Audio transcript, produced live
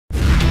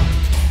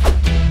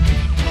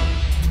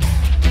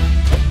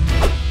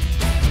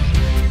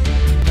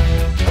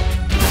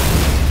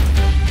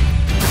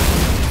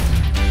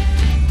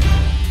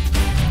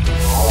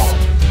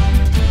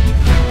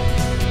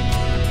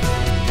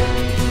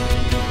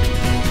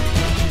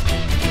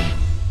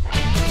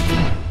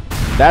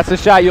That's a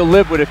shot you'll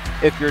live with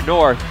if you're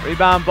North.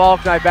 Rebound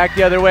Balk Knight back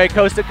the other way,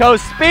 coast to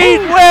coast. Speed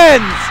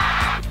wins!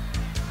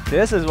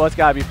 This is what's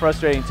got to be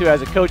frustrating too.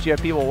 As a coach, you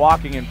have people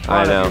walking in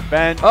front of your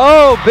bench.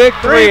 Oh, big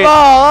three. Three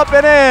ball up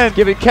and in.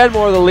 Giving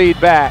Kenmore the lead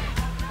back.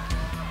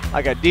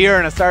 Like a deer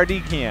in a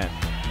sardine can.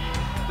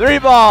 Three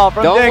ball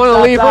from Don't Dix want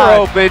to leave her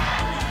open.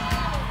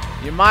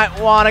 You might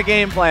want a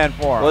game plan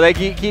for him. Well, they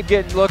keep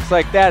getting looks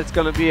like that. It's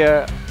going to be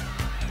a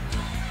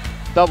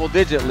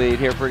double-digit lead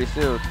here pretty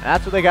soon.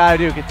 That's what they got to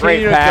do.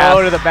 Continue to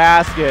go to the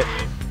basket.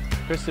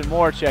 Kristen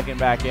Moore checking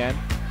back in.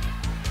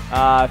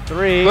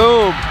 Three.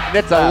 Boom. And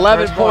it's an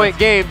 11-point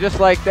game just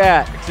like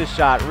that. It's a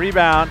shot.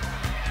 Rebound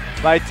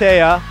by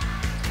Tia.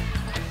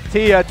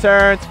 Tia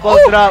turns,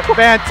 floats it up.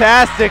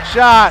 Fantastic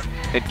shot.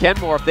 And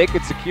Kenmore, if they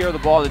could secure the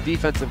ball in the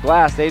defensive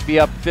glass, they'd be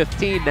up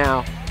 15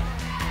 now.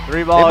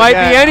 Three ball It might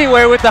be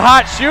anywhere with the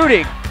hot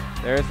shooting.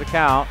 There's the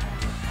count.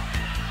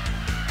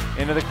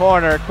 Into the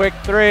corner, quick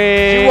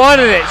three. She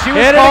wanted it. She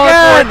was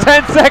calling for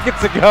it 10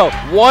 seconds ago.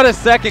 What a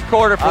second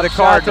quarter for the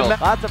Cardinals.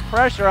 Lots of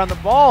pressure on the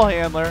ball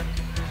handler.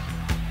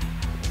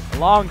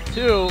 Long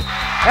two,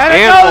 and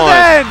it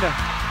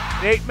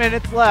goes in! 8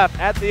 minutes left.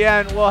 At the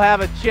end, we'll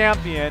have a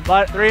champion,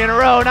 but 3 in a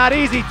row, not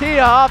easy.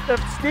 Tia off the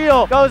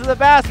steal, goes to the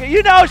basket.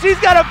 You know she's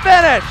gonna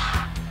finish!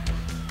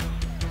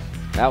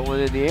 That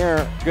one in the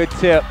air. Good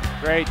tip.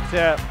 Great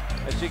tip.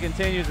 As she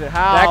continues it,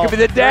 how? That could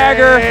be the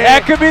dagger.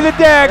 That could be the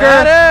dagger.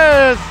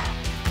 That is!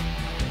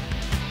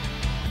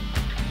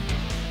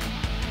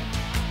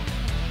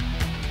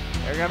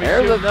 They're going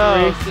to be shooting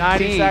those.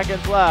 90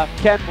 seconds left.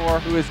 Kenmore,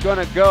 who is going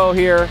to go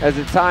here as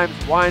the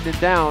time's winding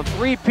down.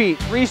 Repeat,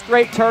 3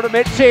 straight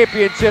tournament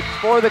championships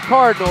for the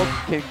Cardinals.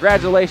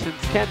 Congratulations,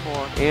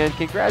 Kenmore, and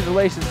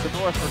congratulations to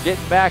North for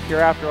getting back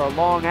here after a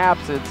long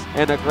absence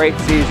and a great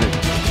season.